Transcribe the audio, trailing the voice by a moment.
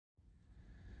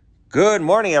Good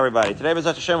morning, everybody. Today,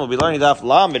 B'ezras Hashem, we'll be learning Daf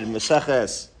Lamed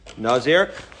Maseches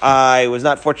Nazir. I was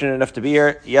not fortunate enough to be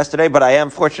here yesterday, but I am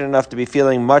fortunate enough to be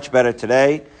feeling much better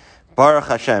today. Baruch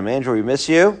Hashem. Andrew, we miss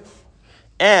you.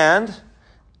 And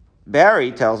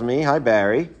Barry tells me, hi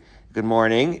Barry, good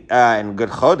morning, and good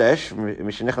Chodesh,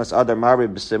 Mishenichnas Adar Marbi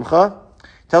B'Simcha,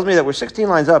 tells me that we're 16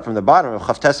 lines up from the bottom of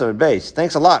Chavtes Amud Beis.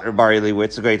 Thanks a lot, Bari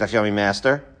Leibowitz, the great Daf Yomi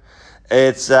master.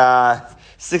 It's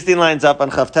 16 lines up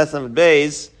on Chavtes Amud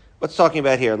Beis. What's talking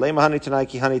about here? Lei mahani tanai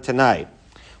ki hani tanai.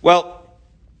 Well,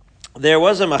 there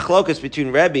was a machlokus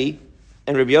between Rebbe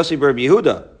and Rabbi Yossi bar Rabbi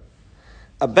Yehuda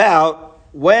about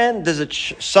when does a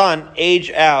son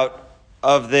age out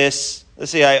of this.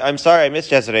 Let's see, I'm sorry I missed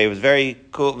yesterday. It was very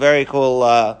cool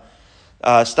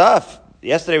stuff.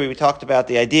 Yesterday we talked about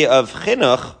the idea of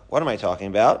chinuch. What am I talking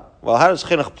about? Well, how does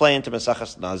chinuch play into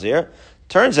Maseches Nazir?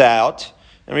 Turns out,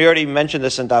 and we already mentioned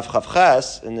this in Daf Chav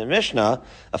Ches, in the Mishnah,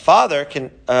 a father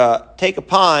can take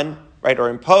upon, right, or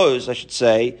impose, I should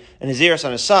say, an Naziris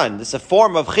on his son. This is a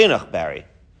form of chinuch, Barry,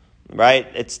 right?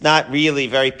 It's not really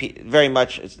very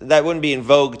much, that wouldn't be in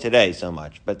vogue today so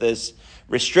much, but this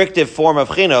restrictive form of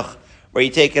chinuch where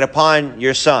you take it upon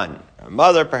your son. A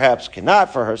mother perhaps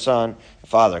cannot for her son, a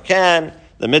father can.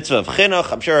 The mitzvah of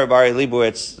chinuch, I'm sure Bari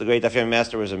Leibowitz, the great Daf Yomi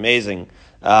master, was amazing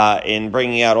in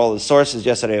bringing out all the sources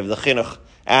yesterday of the chinuch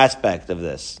aspect of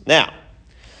this. Now,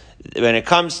 when it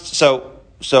comes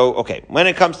when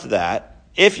it comes to that,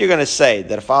 if you're going to say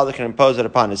that a father can impose it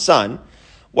upon his son,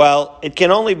 well, it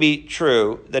can only be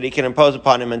true that he can impose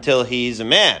upon him until he's a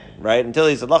man, right? Until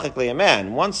he's halachically a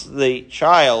man. Once the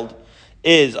child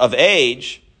is of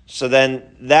age, so then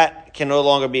that can no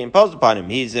longer be imposed upon him.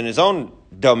 He's in his own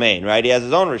domain, right? He has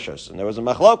his own rishus. And there was a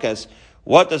machlokas.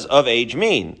 What does of age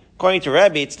mean? According to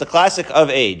Rebbe, it's the classic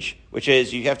of age, which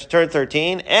is you have to turn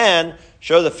 13 and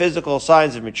show the physical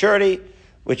signs of maturity,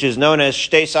 which is known as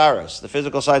shtei saros, the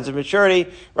physical signs of maturity,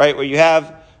 right? Where you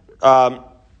have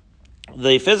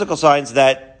the physical signs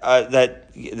that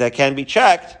can be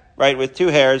checked, right, with two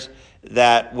hairs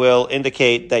that will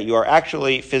indicate that you are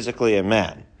actually physically a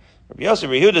man. Rabbi Yossi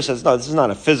bar Yehuda says, no, this is not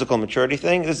a physical maturity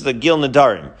thing. This is a gil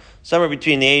nadarim. Somewhere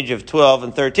between the age of 12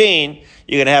 and 13,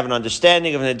 you're going to have an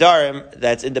understanding of nadarim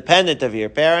that's independent of your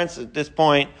parents. At this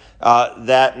point,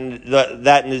 that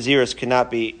naziris cannot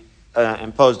be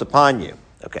imposed upon you.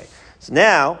 Okay. So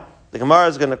now, the Gemara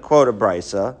is going to quote a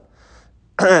brisa,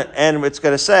 and it's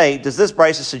going to say, does this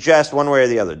brisa suggest one way or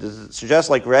the other? Does it suggest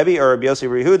like Rebbe or Rabbi Yossi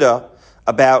bar Yehuda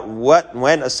about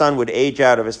when a son would age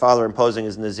out of his father imposing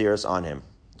his naziris on him?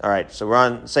 All right, so we're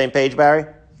on the same page, Barry?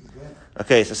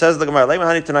 Okay, so says the Gemara,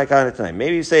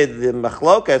 maybe you say the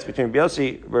machlokas between Rabbi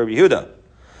Yossi and Rabbi Yehuda.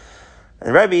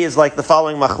 And Rebbe is like the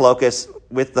following machlokas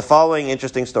with the following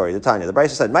interesting story. The Tanya, the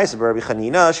Brisa said, Ma'aseh Rabbi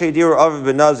Chanina, Sheidiru Aviv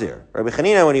ben Nazir. Rabbi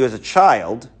Chanina, when he was a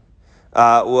child,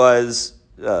 was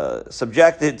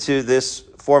subjected to this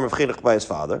form of chinuch by his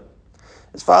father.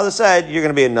 His father said, you're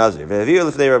going to be a Nazir.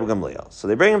 So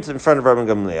they bring him in front of Rabbi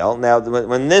Gamliel. Now,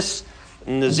 when this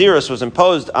Naziris was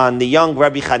imposed on the young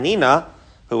Rabbi Chanina,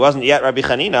 who wasn't yet Rabbi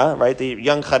Chanina, right? The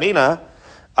young Chanina,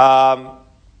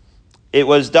 it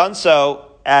was done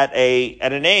so at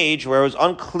an age where it was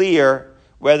unclear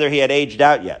whether he had aged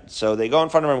out yet. So they go in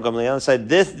front of Rabbi Gamliel and said,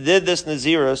 did this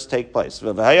Naziris take place? So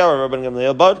Rabbi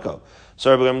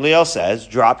Gamliel says,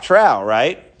 drop trowel,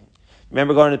 right?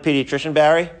 Remember going to the pediatrician,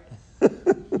 Barry?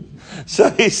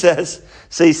 So he says,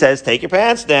 take your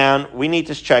pants down. We need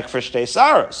to check for shtei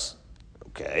saros.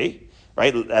 Okay,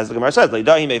 right? As the Gemara says,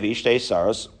 "Leidahi mevi shtei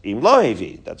saros im lo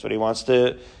hevi." That's what he wants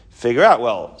to figure out.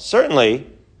 Well, certainly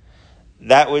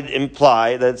that would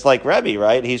imply that it's like Rebbe,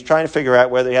 right? He's trying to figure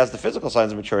out whether he has the physical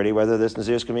signs of maturity, whether this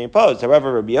naziris can be imposed.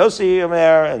 However, Rabbi Yossi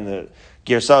Omer and the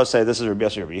Girsa say this is Rabbi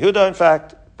Yossi Rabbi Yehuda. In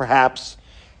fact, perhaps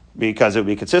because it would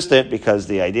be consistent, because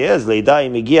the idea is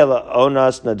Leidahi megiela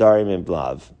onas nadarim im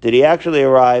blav. Did he actually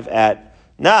arrive at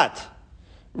not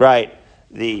right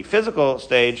the physical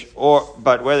stage,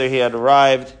 but whether he had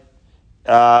arrived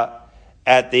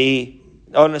at the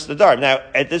onus nadar. Now,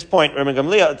 at this point, Rabbi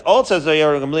Gamliel, all it says is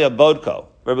Rabbi Gamliel bodko.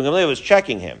 Rabbi Gamliel was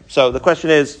checking him. So the question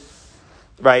is,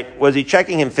 right, was he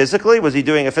checking him physically? Was he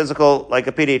doing a physical, like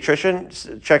a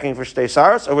pediatrician, checking for shtei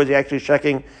saros, or was he actually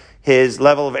checking his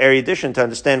level of erudition to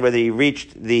understand whether he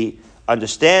reached the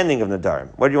understanding of nadarim?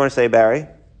 What do you want to say, Barry?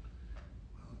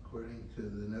 According to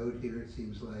the note here, it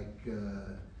seems like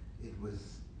it was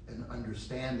an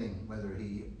understanding whether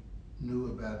he knew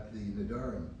about the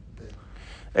nadarim.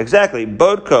 Exactly.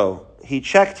 Bodko, he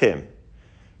checked him.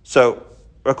 So,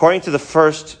 according to the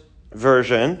first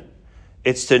version,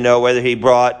 it's to know whether he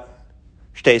brought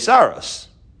shtei saros,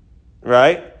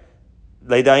 right?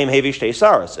 Leidaim hevi shtei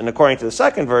saros. And according to the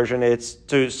second version, it's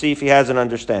to see if he has an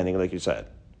understanding, like you said.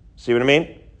 See what I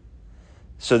mean?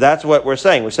 So that's what we're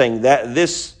saying. We're saying that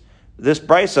this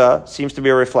brisa seems to be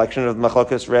a reflection of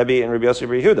Machlokas Rebbe and Rabbi Yossi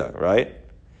Bar Yehuda, right?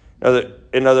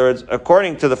 In other words,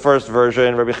 according to the first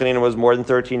version, Rabbi Chanina was more than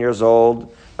 13 years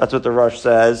old. That's what the Rosh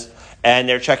says. And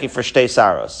they're checking for shtei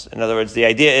saros. In other words, the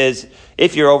idea is,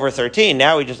 if you're over 13,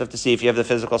 now we just have to see if you have the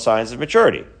physical signs of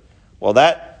maturity. Well,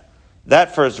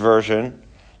 that first version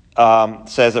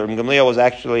says that Rabbi Gamliel was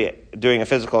actually doing a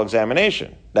physical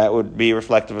examination. That would be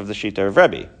reflective of the Shita of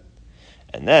Rebbe.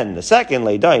 And then the second,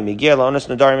 Leidai, Migia Lonas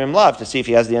Nadarim Imlav, to see if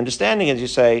he has the understanding, as you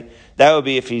say, that would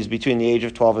be if he's between the age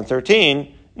of 12 and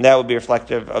 13, and that would be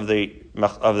reflective of the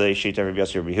Shita of Rabbi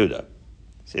Yossi Bar Yehuda.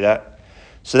 See that?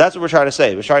 So that's what we're trying to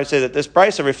say. We're trying to say that this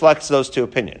brisa reflects those two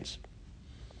opinions.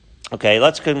 Okay,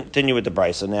 let's continue with the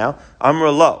brisa now. Amr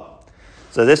Lo.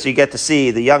 So this you get to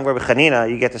see, the young Rabbi Chanina,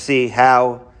 you get to see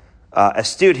how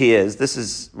astute he is. This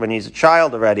is when he's a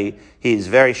child already, he's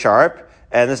very sharp.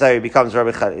 And this is how he becomes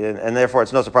Rabbi Chanina, and therefore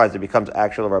it's no surprise that he becomes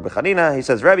actual Rabbi Chanina. He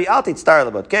says, Rebbe, I'll teach star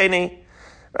about Keni.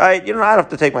 Right? You don't have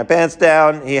to take my pants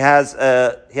down. He has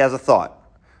a thought.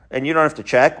 And you don't have to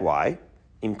check. Why?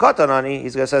 Im katanani,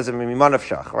 he's going to say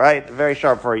mimanavshach, right? Very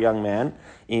sharp for a young man.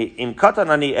 Im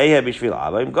katanani ehe bishvil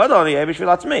abba, im gadani ehe bishvil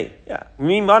atzmi. Yeah.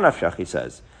 Mimanavshach, he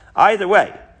says. Either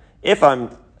way, if I'm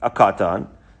a katan,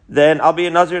 then I'll be a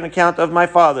nazir on account of my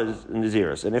father's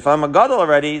nazirus. And if I'm a gadol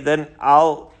already, then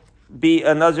I'll be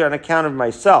a nazir on account of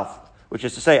myself, which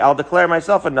is to say, I'll declare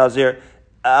myself a nazir.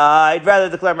 I'd rather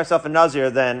declare myself a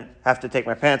nazir than have to take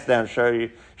my pants down and show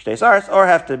you shtei saros, or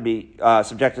have to be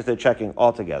subjected to checking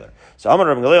altogether. So Amar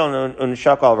Rabbi Gamliel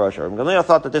unshakal rosha. Rabbi Gamliel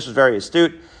thought that this was very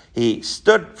astute. He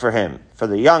stood for him, for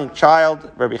the young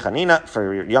child, Rabbi Chanina,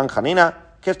 for young Chanina,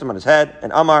 kissed him on his head,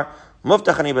 and Amar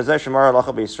muftachani bazeh shemar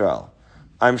halacha b'Yisrael.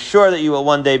 I'm sure that you will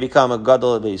one day become a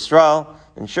gadol of Israel.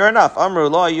 And sure enough, Amru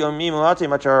lo yomim lati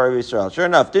machar Israel. Sure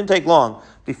enough, didn't take long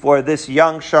before this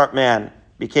young sharp man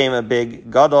became a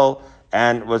big gadol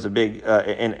and was a big in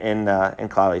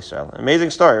Klal Yisrael. Amazing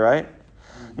story, right?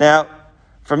 Now,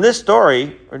 from this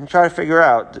story, we're going to try to figure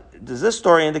out: does this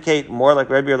story indicate more like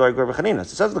Rebbe or like Rabbi Chanina?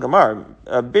 So it says the Gemara,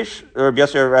 Bish or Rabbi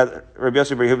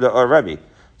Yossi Bar Yehuda or Rebbe.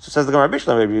 So it says the Gemara,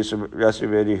 Bishlam Rabbi Yossi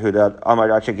Bar Yehuda Amar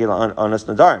Achagila Onas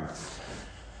Nadarim.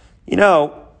 You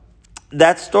know,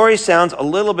 that story sounds a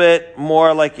little bit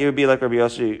more like it would be like Rabbi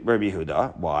Yossi, Rabbi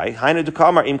Yehuda. Why? Hainu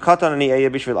dukamar im katan ani eya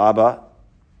bishvil abba.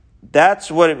 That's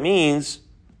what it means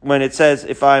when it says,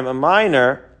 if I'm a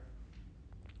minor,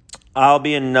 I'll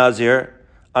be a nazir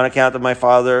on account of my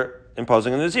father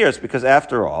imposing a nazirus. Because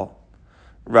after all,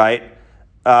 right?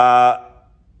 And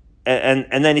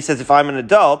then he says, if I'm an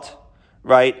adult,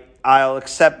 right, I'll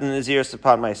accept the nazirus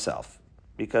upon myself.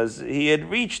 Because he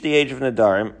had reached the age of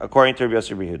Nadarim, according to Rabbi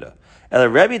Yossi Bar Yehuda.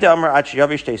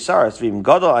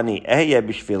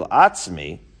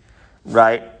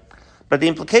 Right? But the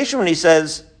implication when he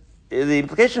says, the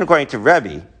implication according to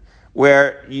Rebbe,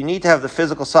 where you need to have the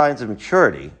physical signs of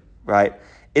maturity, right?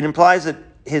 It implies that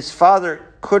his father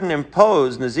couldn't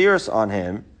impose nazirus on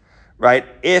him, right,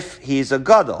 if he's a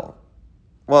gadol.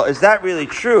 Well, is that really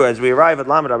true as we arrive at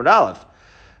Lamed Amud Aleph?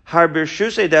 Har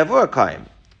birshusei davur kaim.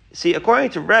 See,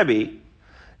 according to Rebbe,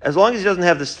 as long as he doesn't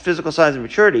have the physical signs of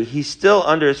maturity, he's still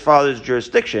under his father's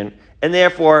jurisdiction, and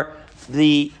therefore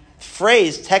the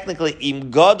phrase, technically,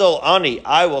 im gadol ani,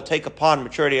 I will take upon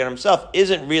maturity on himself,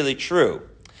 isn't really true.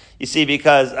 You see,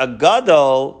 because a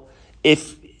gadol,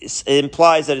 if it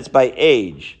implies that it's by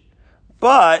age.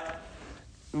 But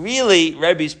really,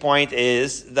 Rebbe's point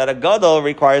is that a gadol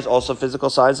requires also physical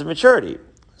signs of maturity.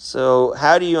 So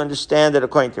how do you understand it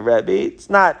according to Rebbe? It's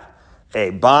not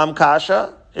a bomb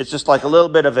kasha. It's just like a little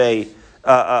bit of a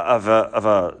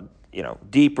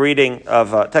deep reading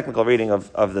of technical reading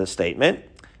of the statement.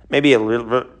 Maybe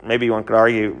one could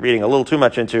argue reading a little too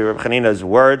much into Reb Chanina's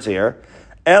words here.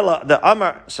 So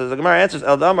the Gemara answers,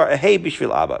 El Amar Ehei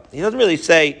Bishvil Abba. He doesn't really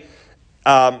say,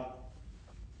 I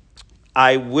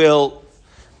will.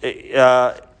 In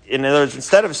other words,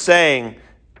 instead of saying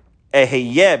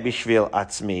Eheyeh Bishvil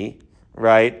Atzmi,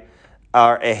 right?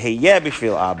 Or Eheyeh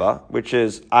Bishvil Abba, which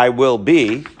is I will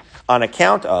be on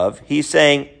account of, he's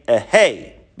saying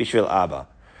Ehei Bishvil Abba.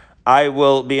 I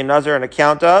will be a Nazir on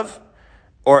account of,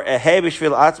 or Ehei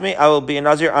Bishvil Atzmi, I will be a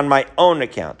Nazir on my own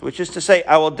account, which is to say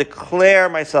I will declare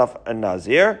myself a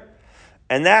Nazir.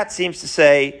 And that seems to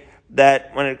say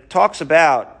that when it talks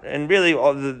about, and really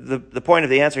the point of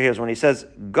the answer here is when he says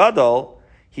Gadol,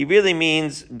 he really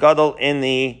means Gadol in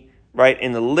the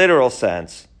literal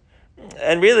sense.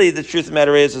 And really, the truth of the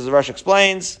matter is, as the Rosh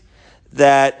explains,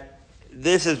 that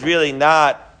this is really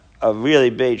not a really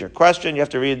major question. You have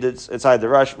to read this inside the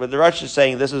Rush, but the Rush is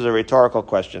saying this is a rhetorical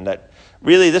question, that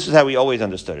really this is how we always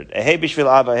understood it. Ehei bishvil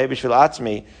Abba, ehei bishvil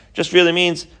atzmi, just really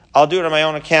means I'll do it on my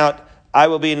own account. I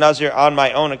will be a Nazir on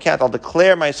my own account. I'll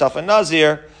declare myself a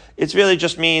Nazir. It really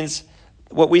just means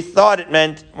what we thought it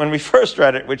meant when we first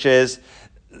read it, which is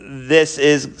this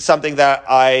is something that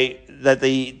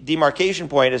the demarcation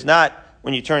point is not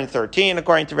when you turn 13,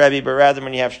 according to Rebbe, but rather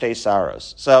when you have Shtei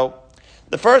Saros. So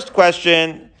the first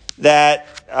question that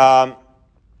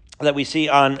we see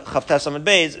on Chavtes Amud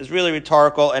Beis is really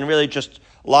rhetorical and really just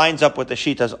lines up with the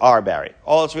Shitas are, Barry.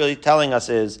 All it's really telling us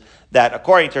is that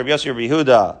according to Rabbi Yossi Rabbi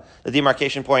Yehuda, the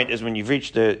demarcation point is when you've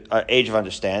reached the age of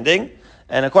understanding.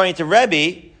 And according to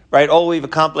Rebbe, right, all we've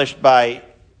accomplished by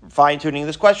fine-tuning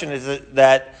this question is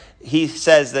that he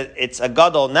says that it's a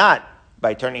gadol not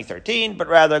by turning 13, but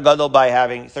rather a gadol by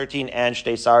having 13 and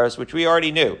Shtei Saros, which we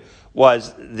already knew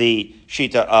was the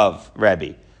Shita of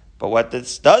Rebbe. But what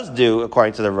this does do,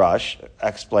 according to the Rush,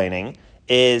 explaining,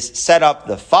 is set up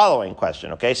the following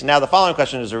question. Okay, so now the following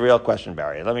question is a real question,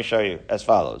 Barry. Let me show you as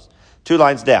follows. 2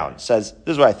 lines down. It says,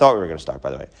 this is where I thought we were going to start,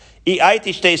 by the way.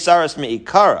 I'aiti Shtei Saros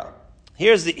me'ikara.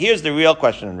 Here's the real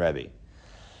question in Rebbe.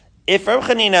 If Reb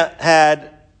Chanina had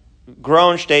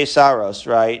grown Shtei Saros,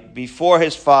 right, before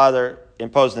his father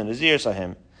imposed the Nazirus on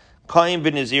him, Kaim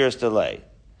bin Nazirus delay,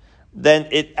 then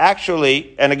it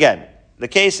actually, and again, the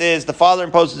case is the father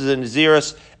imposes the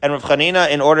Nazirus, and Reb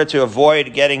Chanina, in order to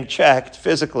avoid getting checked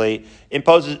physically,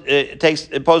 imposes the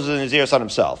Nazirus on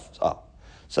himself.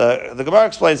 So the Gemara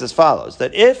explains as follows,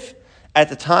 that if at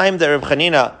the time that Reb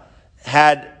Chanina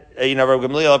had, Reb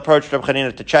Gamliel approached Reb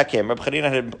Chanina to check him, Reb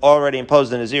Chanina had already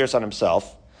imposed the Nazirus on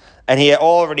himself, and he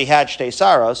already had Shtei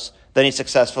Saros, then he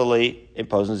successfully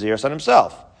imposed Nazirus on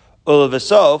himself.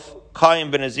 Ulavisof,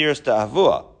 Kayim ben Nazirus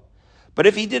ta'avua. But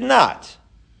if he did not,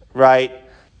 right,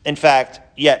 in fact,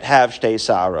 yet have Shtei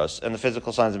Saros and the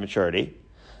physical signs of maturity,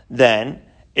 then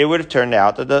it would have turned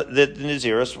out that the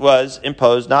Nazirus was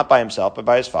imposed not by himself, but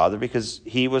by his father, because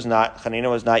Chanina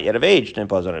was not yet of age to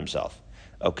impose on himself.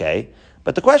 Okay?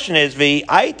 But the question is,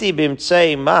 V'aiti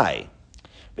bimtzei mai.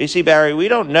 But you see, Barry, we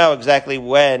don't know exactly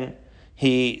when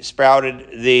he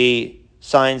sprouted the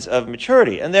signs of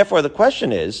maturity. And therefore the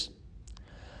question is,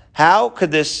 how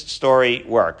could this story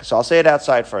work? So I'll say it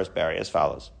outside first, Barry, as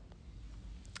follows.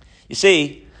 You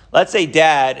see, let's say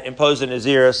dad imposed a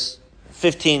Nazirus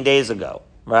 15 days ago,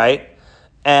 right?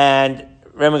 And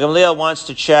Reb Gamliel wants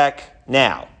to check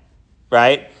now,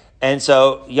 right? And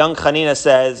so young Chanina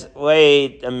says,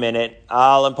 wait a minute,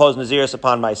 I'll impose Nazirus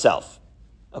upon myself.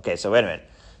 Okay, so wait a minute.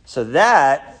 So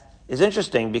that is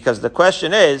interesting because the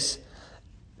question is,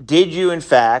 did you in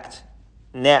fact,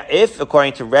 now if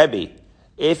according to Rebbe,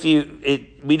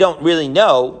 we don't really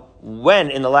know when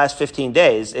in the last 15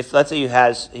 days, if let's say he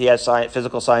has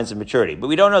physical signs of maturity, but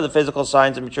we don't know the physical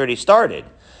signs of maturity started.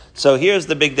 So here's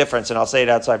the big difference, and I'll say it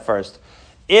outside first.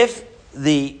 If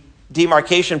the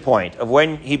demarcation point of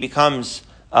when he becomes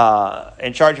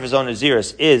in charge of his own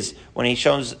Nazirus is when he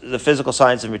shows the physical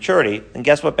signs of maturity, then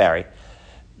guess what, Barry?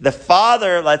 The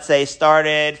father, let's say,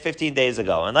 started 15 days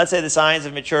ago, and let's say the signs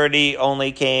of maturity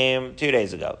only came 2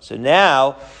 days ago. So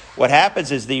now, what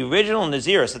happens is the original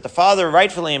Nazirus that the father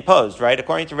rightfully imposed, right?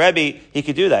 According to Rebbe, he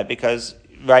could do that because,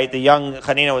 right, the young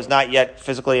Chanina was not yet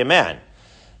physically a man.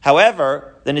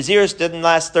 However, the Nazirus didn't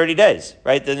last 30 days,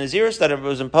 right? The Nazirus that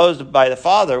was imposed by the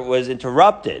father was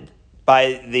interrupted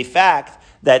by the fact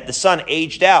that the son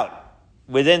aged out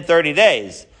within 30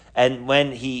 days, and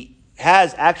when he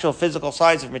has actual physical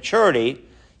signs of maturity,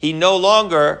 he no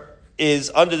longer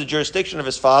is under the jurisdiction of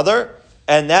his father,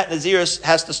 and that Nazirus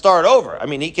has to start over. I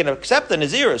mean, he can accept the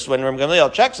Nazirus when Reb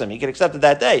Gamliel checks him. He can accept it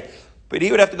that day. But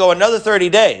he would have to go another 30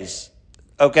 days,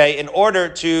 okay, in order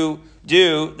to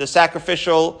do the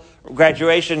sacrificial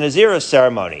graduation Nazirus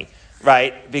ceremony,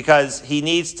 right? Because he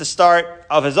needs to start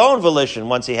of his own volition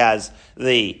once he has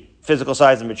the physical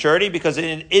signs of maturity, because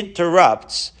it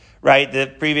interrupts, right,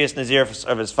 the previous Nazir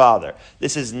of his father.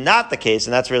 This is not the case,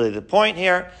 and that's really the point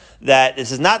here, that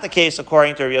this is not the case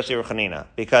according to Rabbi Yossi Bar Chanina,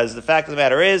 because the fact of the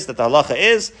matter is that the halacha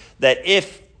is that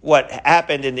if what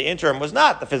happened in the interim was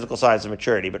not the physical signs of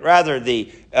maturity, but rather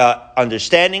the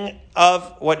understanding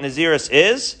of what Nazirus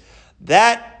is,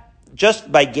 that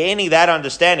just by gaining that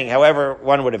understanding, however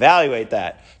one would evaluate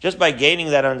that, just by gaining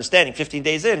that understanding 15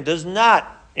 days in, does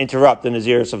not interrupt the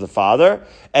Nazirus of the father.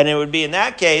 And it would be in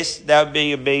that case, that would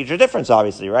be a major difference,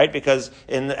 obviously, right? Because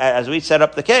as we set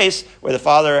up the case, where the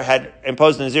father had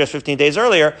imposed the Nazirus 15 days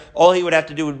earlier, all he would have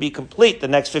to do would be complete the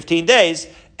next 15 days,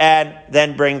 and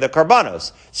then bring the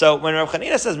karbanos. So when Rav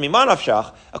Chanina says, Miman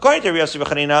Afshach, according to Rabbi Yossi Bar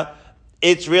Chanina,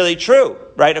 it's really true,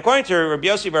 right? According to Rabbi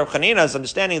Yossi Bar Chanina's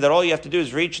understanding that all you have to do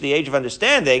is reach the age of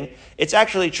understanding, it's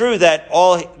actually true that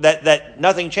that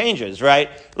nothing changes, right?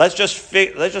 Let's just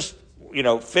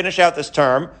finish out this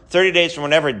term, 30 days from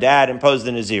whenever Dad imposed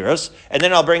the Nazirus, and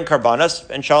then I'll bring Karbanos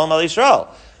and Shalom Al Yisrael.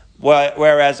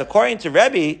 Whereas according to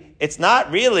Rebbe, it's not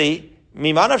really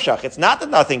Mimanavshach. It's not that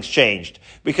nothing's changed,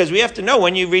 because we have to know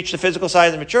when you reach the physical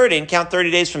size of maturity and count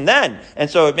 30 days from then. And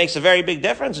so it makes a very big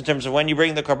difference in terms of when you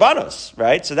bring the Karbanos,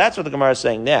 right? So that's what the Gemara is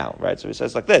saying now, right? So he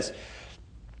says like this.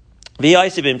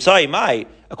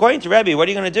 According to Rebbe, what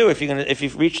are you going to do if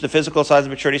you've reached the physical size of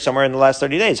maturity somewhere in the last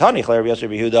 30 days? According to Rabbi Yossi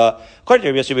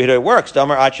Yehuda, it works.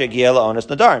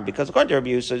 Because according to Rabbi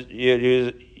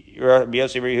Yossi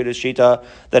Yehuda's shita,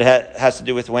 that has to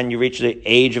do with when you reach the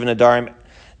age of an Nadarim,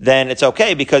 then it's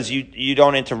okay because you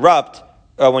don't interrupt.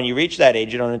 When you reach that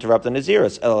age, you don't interrupt the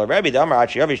Nazirus.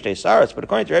 But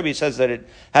according to Rebbe, he says that it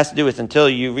has to do with until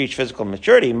you reach physical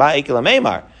maturity.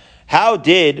 How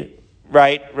did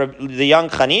the young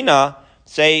Chanina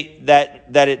say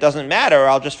that it doesn't matter?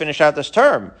 I'll just finish out this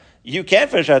term. You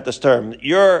can't finish out this term.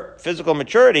 Your physical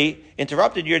maturity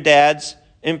interrupted your dad's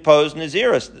imposed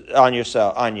Nazirus on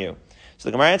you. So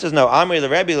the Gemara answers no. Amri the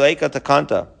Rebbe leika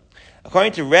takanta.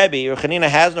 According to Rebbe, Chanina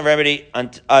has no remedy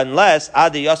unless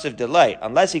Adi Yosef delay,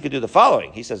 unless he could do the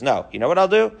following. He says, no, you know what I'll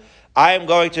do? I am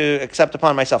going to accept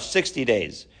upon myself 60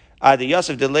 days. Adi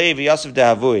Yosef delay v'Yosef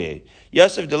de'avuye.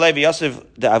 Yosef delay v'Yosef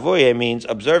de'avuye means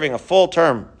observing a full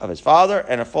term of his father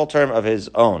and a full term of his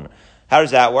own. How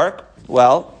does that work?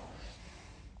 Well,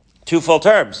 2 full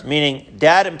terms, meaning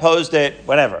Dad imposed it,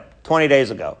 20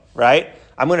 days ago, right?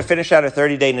 I'm going to finish out a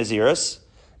 30-day Nazirus,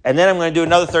 and then I'm going to do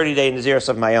another 30-day Nazirus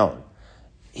of my own.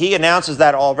 He announces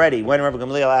that already when Rabbi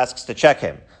Gamliel asks to check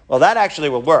him. Well, that actually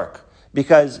will work,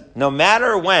 because no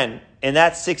matter when in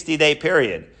that 60-day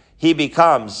period he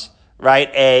becomes,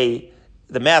 the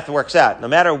math works out. No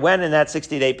matter when in that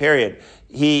 60-day period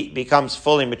he becomes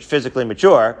fully physically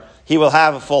mature, he will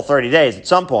have a full 30 days at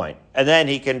some point, and then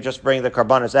he can just bring the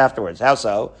Karbanos afterwards. How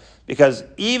so? Because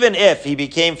even if he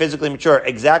became physically mature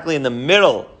exactly in the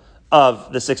middle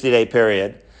of the 60-day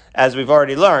period, as we've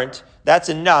already learned, that's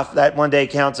enough. That one day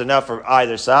counts enough for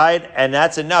either side, and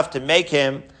that's enough to make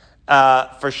him,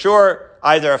 for sure,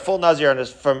 either a full Nazir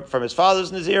from his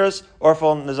father's Nazirus or a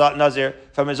full Nazir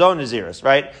from his own Nazirus,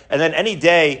 right? And then any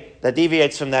day that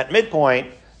deviates from that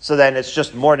midpoint, so then it's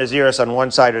just more Nazirus on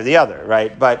one side or the other,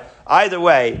 right? But either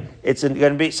way, it's going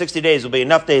to be 60 days. Will be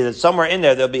enough days that somewhere in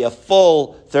there there'll be a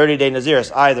full 30-day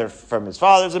Nazirus, either from his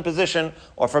father's imposition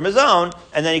or from his own,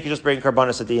 and then he can just bring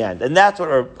Karbanos at the end. And that's what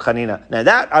Chanina. Now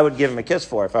that I would give him a kiss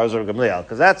for if I was Rabbi Gamliel,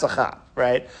 because that's a chap,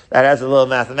 right? That has a little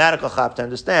mathematical chap to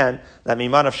understand that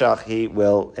Mimanavshach, he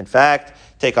will in fact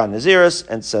take on Nazirus,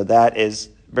 and so that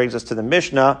brings us to the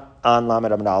Mishnah on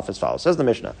Lamed Amud Aleph as follows. Says the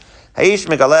Mishnah, Haish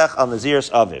megalech al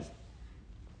Nazirus aviv.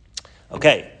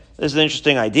 Okay, this is an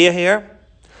interesting idea here,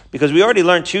 because we already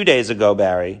learned 2 days ago,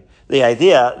 Barry, the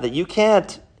idea that you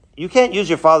can't use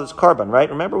your father's korban, right?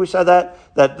 Remember we said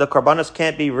that the korbanos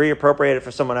can't be reappropriated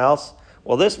for someone else?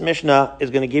 Well, this Mishnah is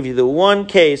going to give you the one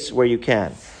case where you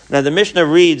can. Now, the Mishnah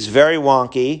reads very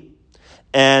wonky,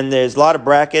 and there's a lot of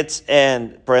brackets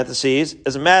and parentheses.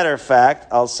 As a matter of fact,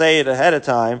 I'll say it ahead of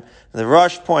time, the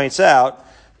Rosh points out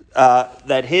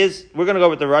that we're going to go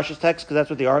with the Rosh's text because that's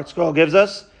what the Art Scroll gives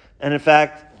us. And in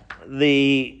fact,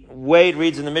 the way it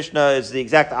reads in the Mishnah is the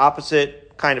exact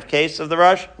opposite kind of case of the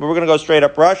Rosh. But we're going to go straight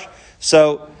up Rosh.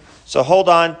 So hold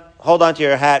on to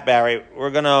your hat, Barry. We're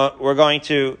going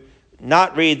to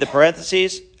not read the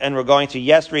parentheses, and we're going to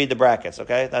read the brackets.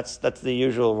 Okay, that's the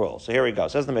usual rule. So here we go.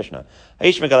 Says the Mishnah.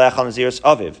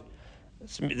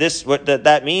 What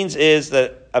that means is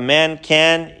that a man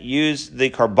can use the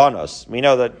karbanos. We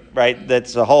know that, right?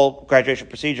 That's the whole graduation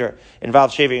procedure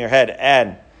involves shaving your head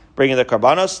and bringing the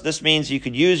karbanos. This means you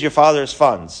could use your father's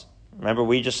funds. Remember,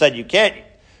 we just said you can't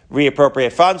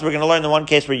reappropriate funds. We're going to learn the one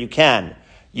case where you can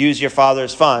use your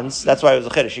father's funds. That's why it was a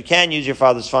chiddush. You can use your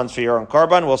father's funds for your own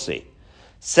korban. We'll see.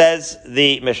 Says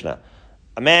the Mishnah,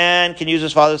 a man can use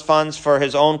his father's funds for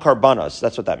his own karbanos.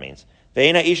 That's what that means. But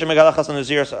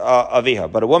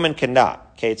a woman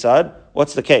cannot. Ketzad,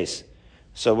 what's the case?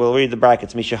 So we'll read the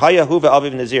brackets.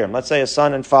 Let's say a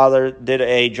son and father did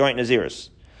a joint nazirus.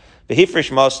 And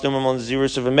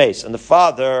the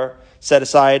father set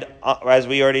aside, as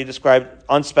we already described,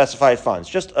 unspecified funds.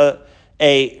 Just a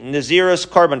nazirus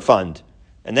korban fund.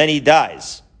 And then he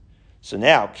dies. So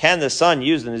now, can the son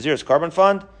use the nazirus korban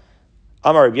fund?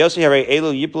 Amar Rabbi Yossi harei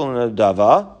elu yiplun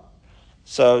dava.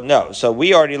 So no. So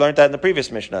we already learned that in the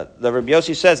previous Mishnah. The Rabbi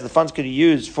Yossi says the funds could be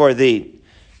used for the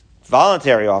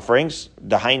voluntary offerings,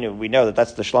 dahainu, we know that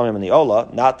that's the shlomim and the ola,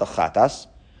 not the chatas,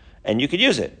 and you could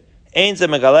use it. Ein ze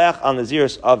megalech al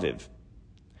naziris aviv.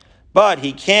 But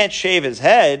he can't shave his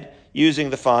head using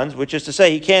the funds, which is to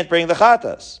say he can't bring the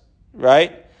chatas,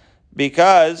 right?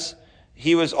 Because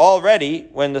he was already,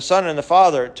 when the son and the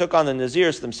father took on the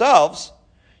naziris themselves,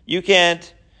 you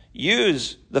can't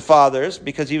use the father's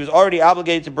because he was already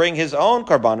obligated to bring his own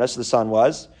karbanos, the son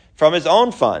was, from his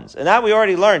own funds. And that we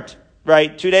already learned,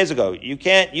 right, 2 days ago. You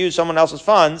can't use someone else's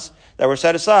funds that were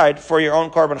set aside for your own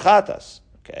karban chatas.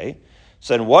 Okay?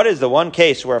 So then what is the one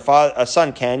case where a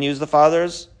son can use the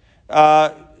father's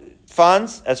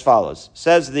funds? As follows.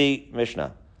 Says the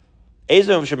Mishnah.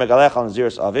 So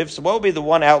what would be the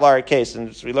one outlier case?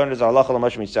 And we learned as halacha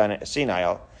l'moshe Sinai,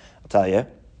 I'll tell you.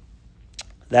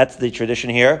 That's the tradition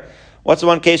here. What's the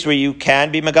one case where you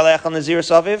can be megalech on Nazir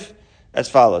Aviv? As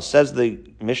follows. Says the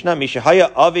Mishnah,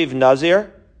 Mishahaya Aviv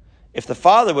Nazir, if the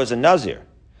father was a Nazir,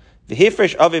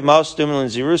 V'hifresh Aviv Maus Stumilin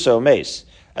Ziruso Mace,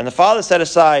 and the father set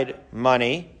aside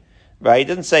money, right? He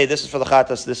didn't say this is for the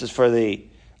Chatas, this is for the,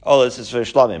 this is for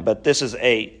Shlomim, but this is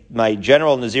my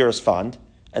general Nazirus fund,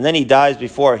 and then he dies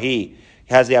before he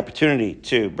has the opportunity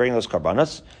to bring those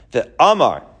karbanos. The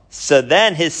Amar, so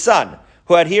then his son,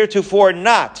 who had heretofore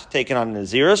not taken on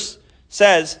Nazirus,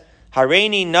 says,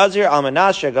 Hareini Nazir al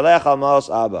Manashe Galech al Maos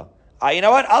Abba. You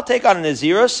know what? I'll take on a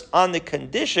Nazirus on the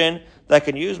condition that I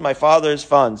can use my father's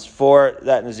funds for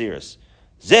that Nazirus.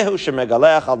 Zehu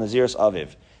shemegalech al Nazirus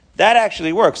Aviv. That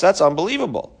actually works. That's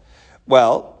unbelievable.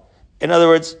 Well, in other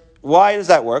words, why does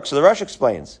that work? So the Rosh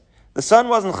explains. The son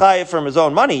wasn't chayiv from his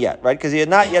own money yet, right? Because he had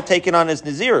not yet taken on his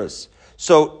Nazirus.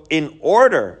 So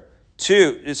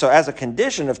as a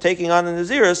condition of taking on the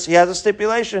Nazirus, he has a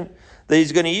stipulation that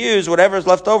he's going to use whatever is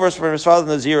left over from his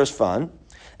father's Nazirus fund.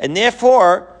 And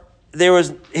therefore, there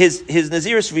was his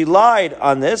Nazirus relied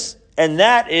on this, and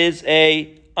that is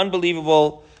a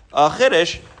unbelievable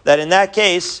chiddush, that in that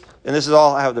case, and this is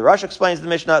all how the Rosh explains the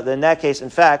Mishnah, that in that case, in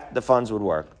fact, the funds would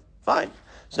work. Fine.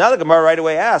 So now the Gemara right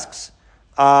away asks,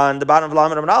 on the bottom of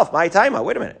Lamed Amud Aleph, my taima,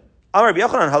 wait a minute. Amar Rabbi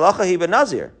Yochanan, halacha hi ben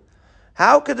Nazir.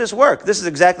 How could this work? This is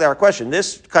exactly our question.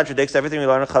 This contradicts everything we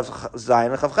learned in Chav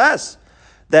Zayin and Chav Ches.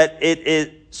 That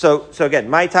so again,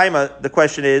 my taima, the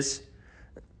question is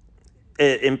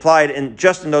implied in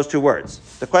those two words.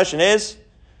 The question is,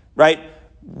 right,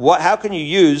 how can you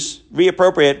use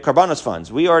reappropriate karbanos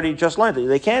funds? We already just learned that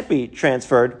they can't be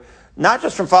transferred, not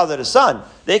just from father to son.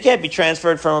 They can't be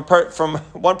transferred from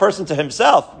one person to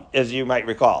himself, as you might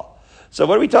recall. So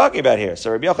what are we talking about here?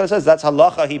 So Rabbi Yochanan says that's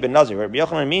halacha hi ben Nazir. What Rabbi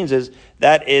Yochanan means is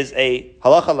that is a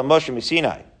halacha l'Moshe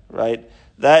Sinai, right?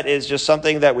 That is just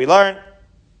something that we learn,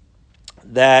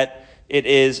 that it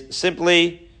is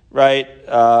simply, right,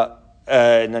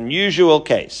 an unusual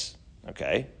case.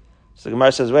 Okay? So the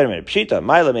Gemara says, wait a minute, Pshita,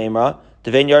 Maila Meimra,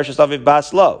 Tevein Yarshas Aviv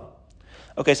Bas Lo.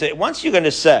 Okay, so once you're going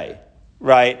to say,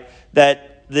 right,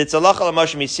 that it's halacha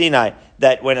l'Moshe Sinai,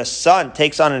 that when a son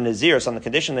takes on a Nazirus on the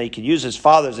condition that he could use his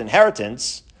father's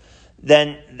inheritance,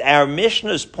 then our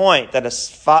Mishnah's point that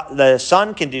a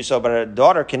son can do so but a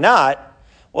daughter cannot,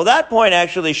 well, that point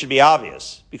actually should be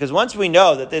obvious. Because once we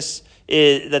know that this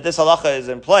halacha is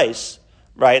in place,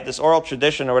 right, this oral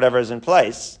tradition or whatever is in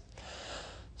place,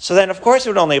 so then of course it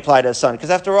would only apply to a son,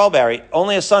 because after all, Barry,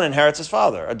 only a son inherits his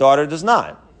father, a daughter does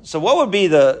not. So what would be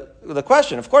the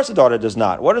question? Of course a daughter does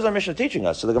not. What is our Mishnah teaching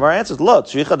us? So the Gemara answers, Lo,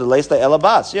 tzricha deleista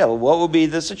elabas. Yeah, well, what would be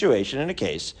the situation in a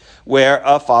case where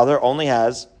a father only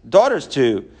has daughters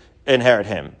to inherit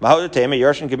him? Mahodetema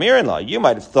Yershin Gemirin law. You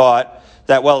might have thought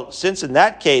that, well, since in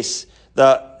that case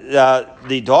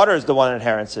the daughter is the one that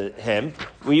inherits him,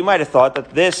 well, you might have thought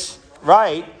that this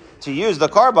right to use the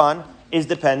karban is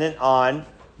dependent on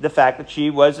the fact that she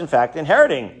was in fact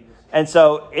inheriting. And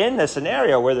so in the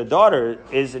scenario where the daughter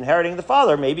is inheriting the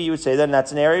father, maybe you would say that in that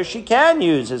scenario she can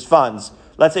use his funds.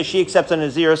 Let's say she accepts a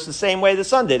Nazirus the same way the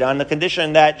son did, on the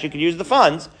condition that she could use the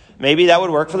funds. Maybe that would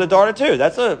work for the daughter too.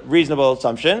 That's a reasonable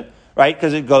assumption, right?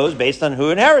 Because it goes based on who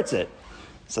inherits it.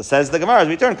 So says the Gemara, as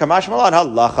we turn, Kamash Malan,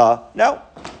 halacha. No.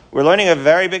 We're learning a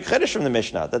very big chiddush from the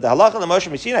Mishnah, that the halacha of the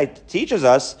Moshe Sinai teaches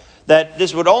us that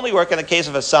this would only work in the case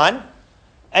of a son,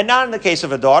 and not in the case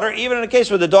of a daughter. Even in a case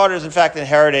where the daughter is in fact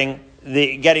getting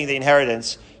the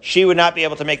inheritance, she would not be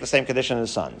able to make the same condition as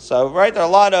the son. So, right, there are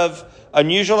a lot of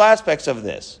unusual aspects of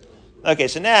this. Okay,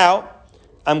 so now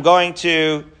we're going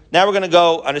to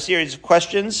go on a series of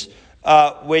questions,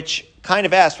 which kind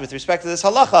of asked with respect to this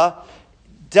halacha,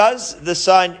 is the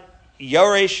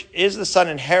son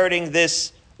inheriting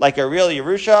this like a real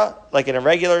Yerusha, like an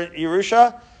irregular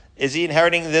Yerusha? Is he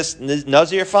inheriting this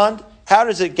Nazir fund? How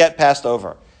does it get passed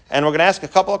over? And we're going to ask a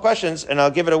couple of questions, and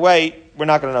I'll give it away. We're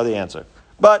not going to know the answer.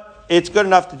 But it's good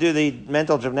enough to do the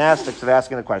mental gymnastics of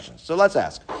asking the questions. So let's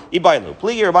ask. Ibailu,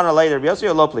 pligi Rabbanan later, Rabbi Yossi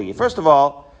or lo pligi? First of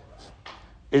all,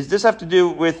 does this have to do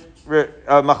with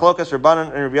machlokas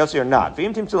Rabbanan and Rabbi Yossi or not?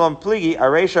 V'im timtzulom pligi,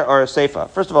 aresha or a seifa.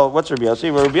 First of all, what's Rabbi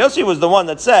Yossi? Well, Rabbi Yossi was the one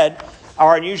that said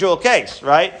our unusual case,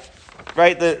 right?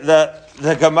 Right?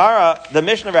 The Gemara, the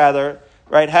Mishnah rather,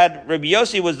 right, had Rabbi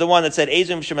Yossi was the one that said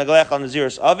Ezum shemegalech al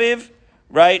nazirus aviv,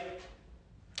 right?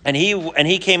 And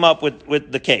he came up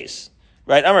with the case.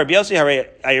 Right? Amar Rabbi Yossi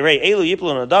harei elu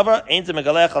yiplu nadavar ein ze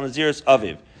megalech al nazirus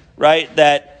aviv. Right?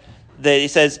 That he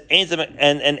says ein ze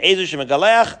and ezu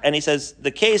shemegalech, and he says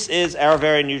the case is our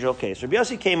very unusual case. Rabbi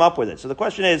Yossi came up with it. So the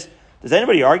question is, does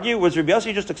anybody argue? Was Rabbi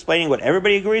Yossi just explaining what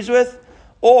everybody agrees with,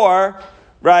 or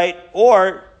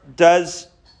does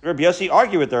Rabbi Yossi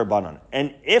argue with the Rabbanan?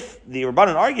 And if the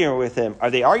Rabbanan arguing with him, are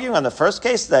they arguing on the first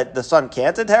case that the son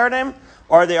can't inherit him?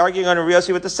 Or are they arguing on Rabbi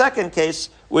Yossi with the second case,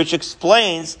 which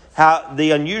explains how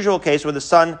the unusual case where the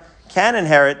son can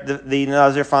inherit the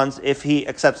Nazir funds if he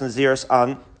accepts Nazirus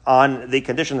on the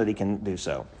condition that he can do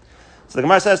so? So the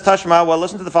Gemara says, Tashma, well,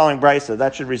 listen to the following brisa.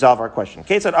 That should resolve our question.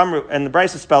 Ketzad Amru, and the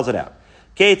brisa spells it out.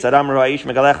 Ketzad Amru Aish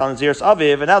Megalech al Nazirus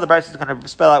Aviv, and now the brisa is going to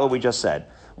spell out what we just said.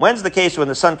 When's the case when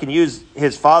the son can use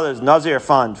his father's Nazir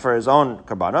fund for his own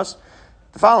karbanos?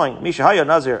 The following, Mishahaya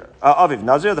Nazir, Aviv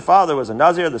Nazir, the father was a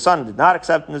Nazir, the son did not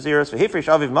accept Nazirus, V'hifrish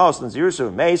Aviv Mos,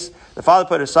 Nazirusu Mace, the father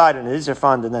put aside an Nazir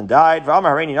fund and then died,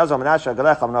 V'amar Hareini Nazir Menashe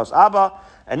Galech Amnos Abba,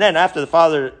 and then after the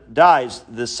father dies,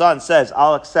 the son says,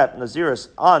 I'll accept Nazirus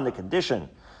on the condition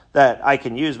that I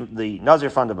can use the Nazir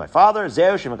fund of my father,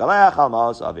 Zeu Shemagalech Al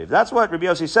Mos Aviv. That's what Rabbi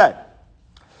Yossi said.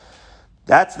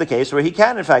 That's the case where he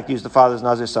can, in fact, use the father's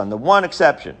Nazir son. The one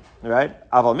exception, right?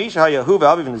 Aval Misha Yahuva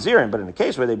Aviv Nazirin. But in the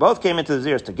case where they both came into the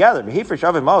Nazirs together, Mehifrish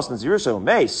Aviv Mos Naziruso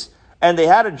Mace, and they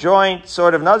had a joint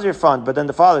sort of Nazir fund, but then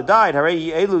the father died.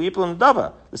 Harei Elu Yiplu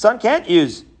Nadava. The son can't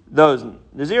use those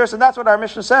Nazirs, and that's what our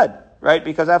Mishnah said, right?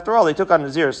 Because after all, they took on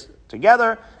Nazirs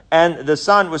together, and the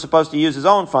son was supposed to use his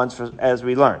own funds, as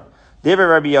we learned. Divrei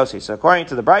Rabbi Yossi. So according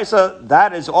to the Brisa,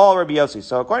 that is all Rabbi Yossi.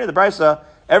 So according to the Brisa,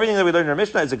 everything that we learned in our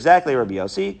Mishnah is exactly Rabbi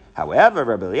Yossi. However,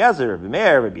 Rabbi Eliezer, Rabbi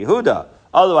Meir, Rabbi Yehuda,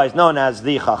 otherwise known as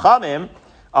the Chachamim,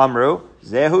 Amru,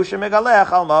 Zehu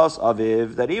shemegalech al mos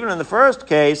aviv, that even in the first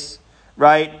case,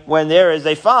 right, when there is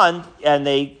a fund, and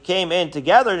they came in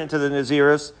together into the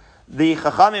Nazirus, the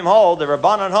Chachamim hold, the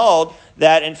Rabbanan hold,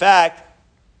 that in fact,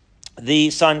 the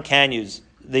son can use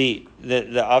the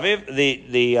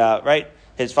Aviv, right,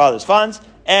 his father's funds.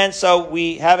 And so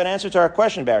we have an answer to our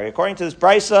question, Barry. According to this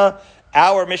Brisa,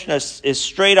 our Mishnah is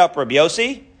straight up Rabbi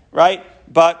Yossi, right?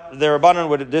 But the Rabbanan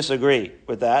would disagree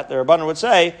with that. The Rabbanan would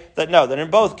say that no, that in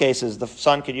both cases the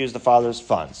son could use the father's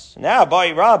funds. Now,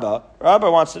 Bai Rabba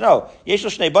wants to know, Yesh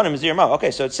Shnei Banim Zir Mo.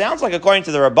 Okay, so it sounds like according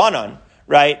to the Rabbanan,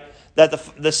 right, that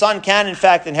the son can in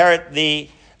fact inherit the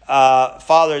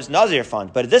father's Nazir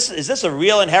fund. But is this a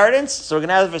real inheritance? So we're going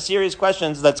to have a series of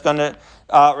questions that's going to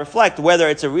reflect whether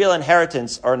it's a real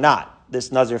inheritance or not,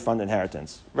 this Nazir fund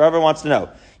inheritance. Rabbi wants to know,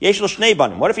 Yesh Shnei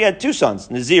Banim. What if he had two sons,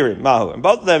 Nazirim, Mahu, and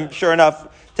both of them, sure enough,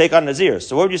 take on Nazirs?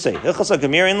 So what would you say? Hilchasa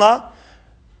Gemirin La,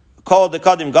 called the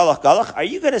Kadim Galach Galach. Are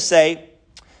you going to say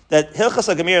that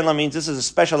Hilchasa Gemirin La means this is a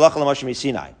special Lachal Moshe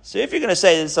Sinai? So if you're going to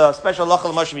say this is a special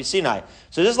Lachal Moshe Sinai,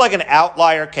 so this is like an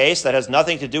outlier case that has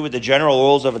nothing to do with the general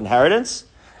rules of inheritance,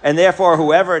 and therefore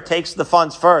whoever takes the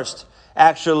funds first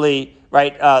actually,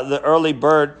 right, the early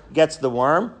bird gets the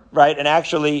worm, right, and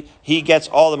actually he gets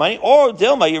all the money, or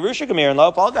Dilma, Yerusha Gemirin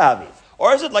Lo, Paul Gahavi.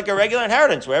 Or is it like a regular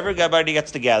inheritance where everybody gets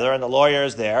together and the lawyer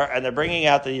is there and they're bringing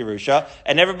out the Yerusha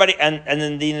and everybody, and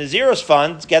then the Nazirus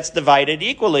fund gets divided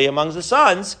equally among the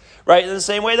sons, right, in the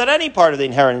same way that any part of the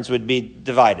inheritance would be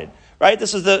divided, right?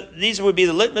 These would be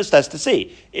the litmus test to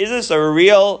see. Is this a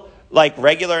real, like,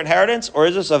 regular inheritance, or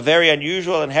is this a very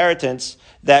unusual inheritance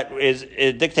that is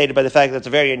dictated by the fact that it's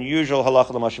a very unusual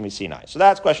halacha l'moshe Sinai? So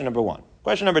that's question number one.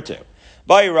 Question number two.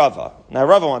 Bai Rava. Now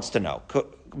Rava wants to know.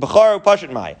 Bechor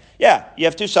Pashut Mai. Yeah, you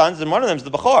have two sons, and one of them is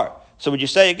the Bechor. So would you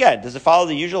say again, does it follow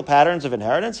the usual patterns of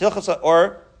inheritance? Hilchasa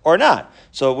or not?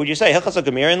 So would you say Hilchasa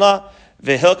Gemirin La,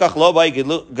 V'hilkach lo bai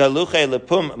galuche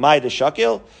lepum mai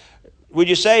deshakil? Would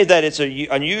you say that it's an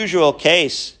unusual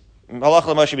case, halacha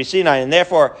l'moshe Sinai, and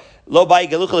therefore lo bai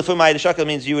galuche lepum mai deshakil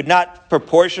means you would not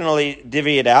proportionally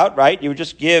divvy it out, right? You would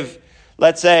just give,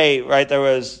 let's say, right, there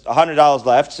was $100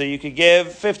 left, so you could give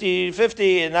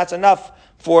 50-50, and that's enough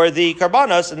for the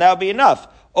karbanos, and that would be enough.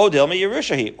 O dilma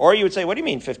Yerushahi. Or you would say, what do you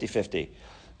mean 50-50?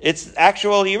 It's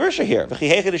actual Yerusha here.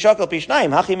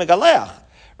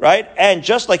 Right? And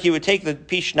just like you would take the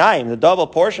Pishnaim, the double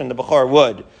portion the Bechor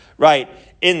would, right,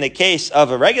 in the case of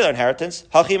a regular inheritance,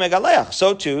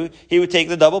 so too, he would take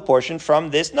the double portion from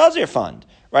this Nazir fund.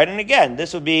 right? And again,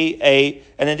 this would be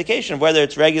an indication of whether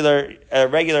it's regular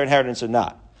inheritance or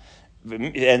not.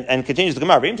 And continues the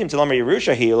Gemara. And if you're going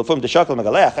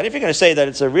to say that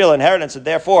it's a real inheritance, and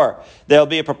therefore there'll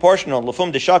be a proportional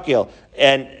lefum deshakil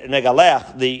and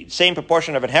megalech, the same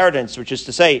proportion of inheritance, which is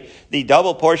to say the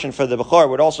double portion for the bechor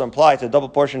would also imply to the double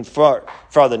portion for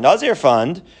the Nazir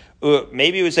fund.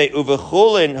 Maybe you would say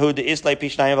uvechulin hu de islay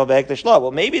pishnayim v'beek deshla.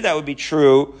 Well, maybe that would be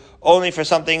true only for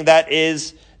something that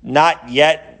is not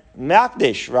yet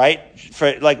makdish, right?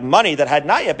 For like money that had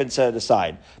not yet been set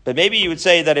aside. But maybe you would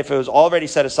say that if it was already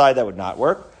set aside, that would not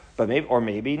work. But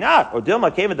maybe not. Or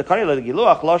dilma came at the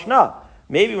giluach loshna.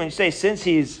 Maybe when you say since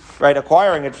he's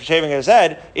acquiring it for shaving his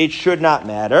head, it should not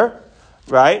matter,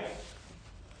 right?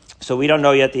 So we don't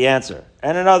know yet the answer.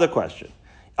 And another question: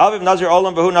 Aviv Nazir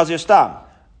Olam Behu Nazir Stam.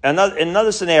 In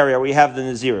another scenario, we have the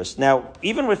Nazirus. Now,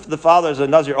 even with the father is a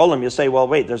Nazir Olam, you'll say, well,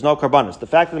 wait, there's no karbanos. The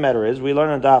fact of the matter is, we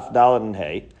learn on Daf, Dalet, and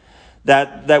Hay,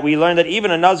 that we learn that even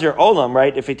a Nazir Olam,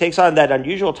 right, if he takes on that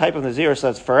unusual type of Nazirus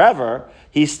that's forever,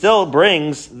 he still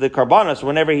brings the karbanos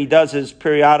whenever he does his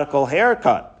periodical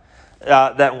haircut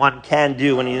that one can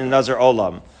do when he's a Nazir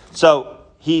Olam. So,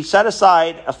 he set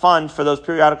aside a fund for those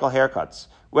periodical haircuts.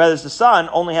 Whereas the son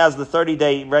only has the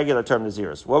 30-day regular term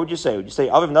Nazirus. What would you say? Would you say,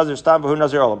 Aviv Nazir Stam Behu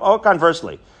Nazir Olam? Or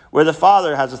conversely, where the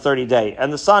father has a 30-day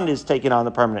and the son is taking on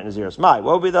the permanent Nazirus. What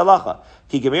would be the halacha?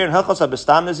 Ki gemir and hilchos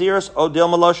habestam Nazirus o dil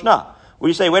maloshna. Would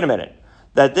you say, wait a minute,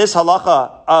 that this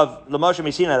halacha of Lamoshe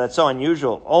Misina that's so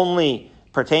unusual only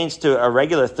pertains to a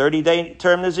regular 30-day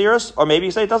term Nazirus? Or maybe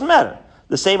you say it doesn't matter.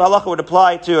 The same halacha would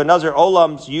apply to a Nazir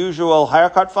Olam's usual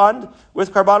haircut fund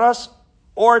with karbanos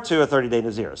or to a 30-day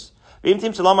Nazirus. And if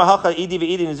you're going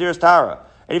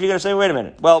to say, wait a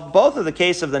minute, well, both of the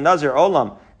case of the Nazir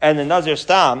Olam and the Nazir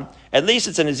Stam, at least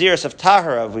it's a Nazirus of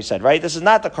Tahara, we said, right? This is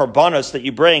not the karbanos that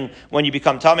you bring when you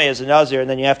become Tameh as a Nazir and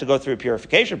then you have to go through a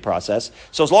purification process.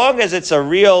 So as long as it's a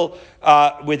real,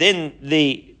 within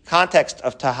the context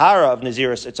of Tahara of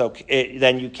Nazirus, it's okay,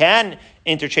 then you can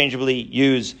interchangeably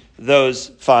use those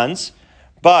funds.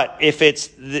 But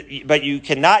but you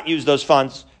cannot use those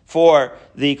funds for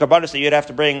the karbanos that you'd have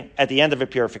to bring at the end of a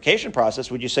purification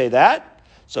process. Would you say that?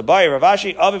 So, by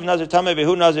Ravashi, Aviv Nazir Tameh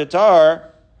Behu Nazir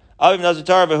Tar, Aviv Nazir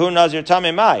Tar Behu Nazir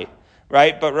Tameh Mai,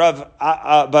 right? But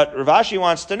Ravashi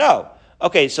wants to know.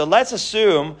 Okay, so let's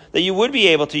assume that you would be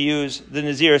able to use the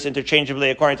Nazirus interchangeably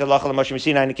according to Halacha Moshe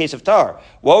Messina in the case of Tar.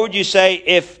 What would you say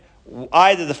if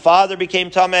either the father became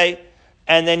Tameh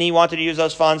and then he wanted to use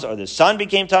those funds, or the son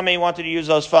became Tameh, he wanted to use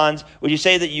those funds? Would you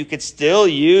say that you could still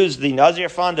use the Nazir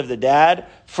fund of the dad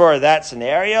for that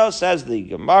scenario? Says the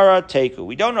Gemara, Teku.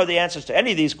 We don't know the answers to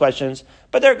any of these questions,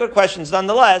 but they're good questions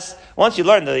nonetheless. Once you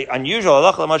learn the unusual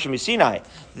Halacha Moshe Missinai,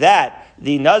 that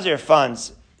the Nazir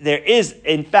funds, there is,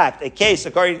 in fact, a case,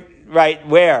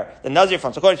 where the Nazir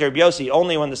funds, according to Rabbi Yossi,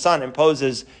 only when the son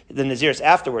imposes the Nazirus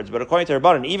afterwards, but according to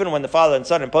Rabbanan, even when the father and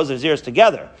son impose the Nazirus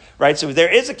together, right? So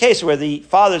there is a case where the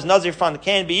father's Nazir fund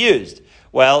can be used.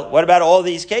 Well, what about all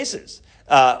these cases?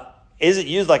 Is it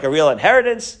used like a real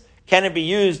inheritance? Can it be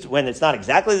used when it's not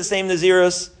exactly the same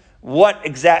Nazirus?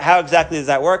 How exactly does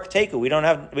that work? Teku. We don't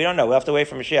know. We'll have to wait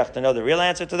for Mashiach to know the real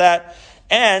answer to that.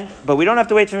 But we don't have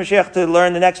to wait for Mashiach to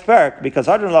learn the next parak, because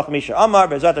Hadron Lach Misha Amar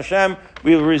Be'ezrat Hashem,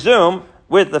 we will resume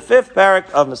with the 5th parak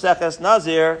of Maseches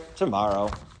Nazir tomorrow.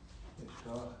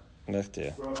 Next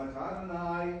year.